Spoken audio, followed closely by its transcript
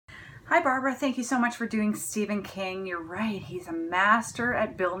Hi, Barbara. Thank you so much for doing Stephen King. You're right. He's a master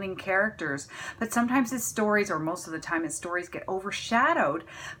at building characters, but sometimes his stories, or most of the time his stories, get overshadowed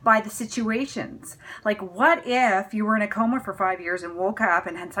by the situations. Like, what if you were in a coma for 5 years and woke up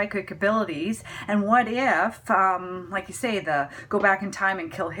and had psychic abilities? And what if, like you say, the go back in time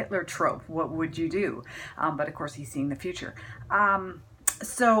and kill Hitler trope? What would you do? But of course, he's seeing the future.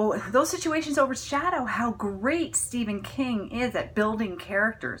 So those situations overshadow how great Stephen King is at building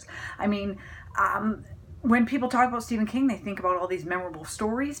characters. I mean, when people talk about Stephen King, they think about all these memorable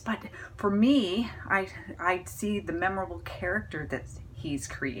stories, but for me, I see the memorable character that he's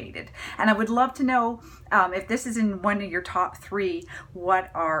created. And I would love to know if this is in one of your top three, what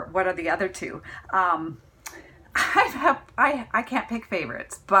are the other two? I can't pick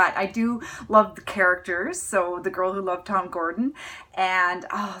favorites, but I do love the characters. So The Girl Who Loved Tom Gordon and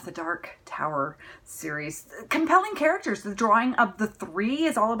the Dark Tower series. Compelling characters. The drawing of the three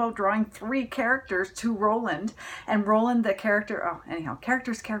is all about drawing three characters to Roland. And Roland, the character, anyhow,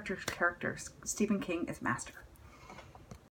 characters. Stephen King is master.